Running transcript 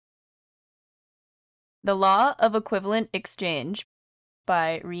The Law of Equivalent Exchange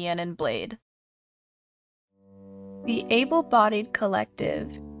by Rhiannon Blade. The able-bodied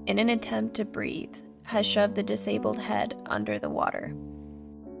collective, in an attempt to breathe, has shoved the disabled head under the water.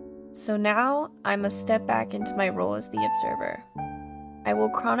 So now I must step back into my role as the observer. I will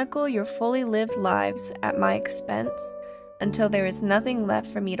chronicle your fully lived lives at my expense until there is nothing left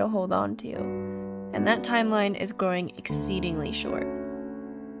for me to hold on to, and that timeline is growing exceedingly short.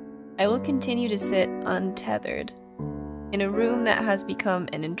 I will continue to sit untethered in a room that has become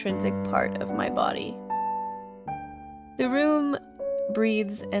an intrinsic part of my body. The room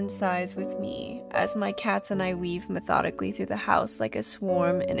breathes and sighs with me as my cats and I weave methodically through the house like a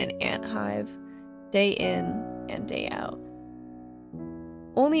swarm in an ant hive, day in and day out.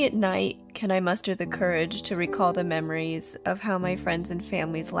 Only at night can I muster the courage to recall the memories of how my friends and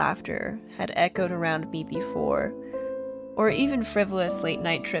family's laughter had echoed around me before, or even frivolous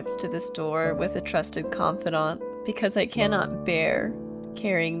late-night trips to the store with a trusted confidant, because I cannot bear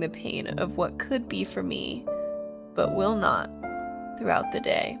carrying the pain of what could be for me, but will not, throughout the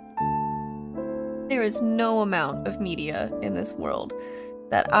day. There is no amount of media in this world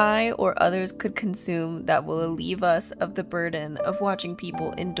that I or others could consume that will relieve us of the burden of watching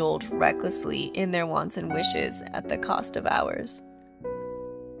people indulge recklessly in their wants and wishes at the cost of ours.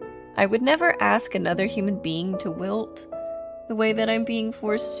 I would never ask another human being to wilt the way that I'm being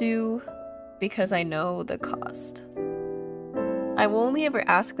forced to, because I know the cost. I will only ever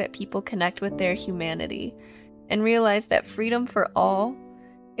ask that people connect with their humanity and realize that freedom for all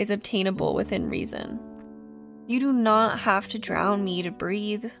is obtainable within reason. You do not have to drown me to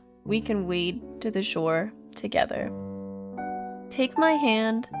breathe. We can wade to the shore together. Take my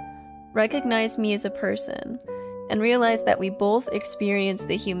hand, recognize me as a person, and realize that we both experience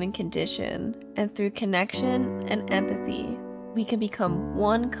the human condition, and through connection and empathy, we can become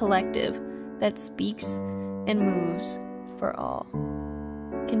one collective that speaks and moves for all.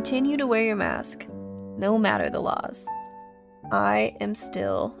 Continue to wear your mask, no matter the laws. I am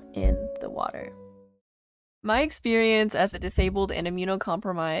still in the water. My experience as a disabled and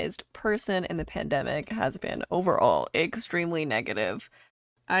immunocompromised person in the pandemic has been overall extremely negative.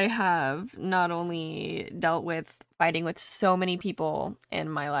 I have not only dealt with fighting with so many people in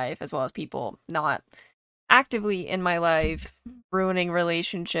my life, as well as people not actively in my life, ruining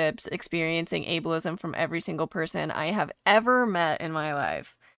relationships, experiencing ableism from every single person I have ever met in my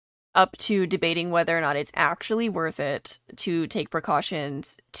life, up to debating whether or not it's actually worth it to take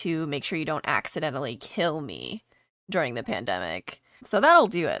precautions to make sure you don't accidentally kill me during the pandemic. So that'll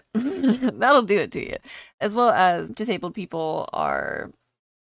do it. That'll do it to you. As well as disabled people are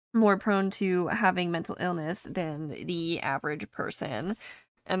more prone to having mental illness than the average person.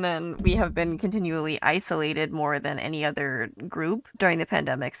 And then we have been continually isolated more than any other group during the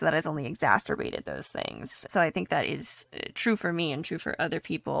pandemic, so that has only exacerbated those things. So I think that is true for me and true for other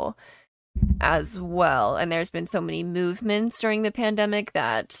people as well. And there's been so many movements during the pandemic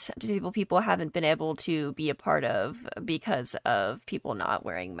that disabled people haven't been able to be a part of because of people not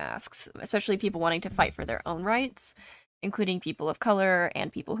wearing masks, especially people wanting to fight for their own rights, including people of color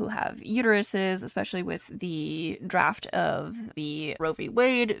and people who have uteruses, especially with the draft of the Roe v.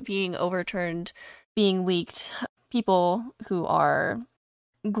 Wade being overturned, being leaked. People who are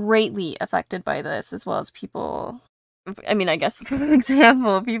greatly affected by this, as well as people, I guess, for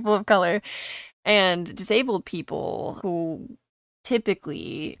example, people of color and disabled people who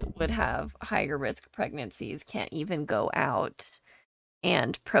typically would have higher risk pregnancies can't even go out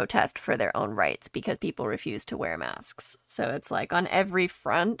and protest for their own rights because people refuse to wear masks. So it's like on every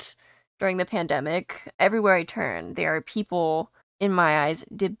front during the pandemic, everywhere I turn, there are people, in my eyes,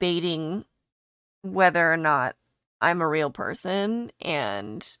 debating whether or not I'm a real person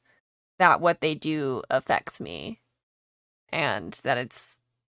and that what they do affects me. And that it's,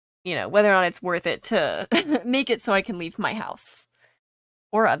 whether or not it's worth it to make it so I can leave my house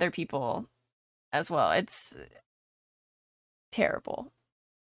or other people as well. It's terrible.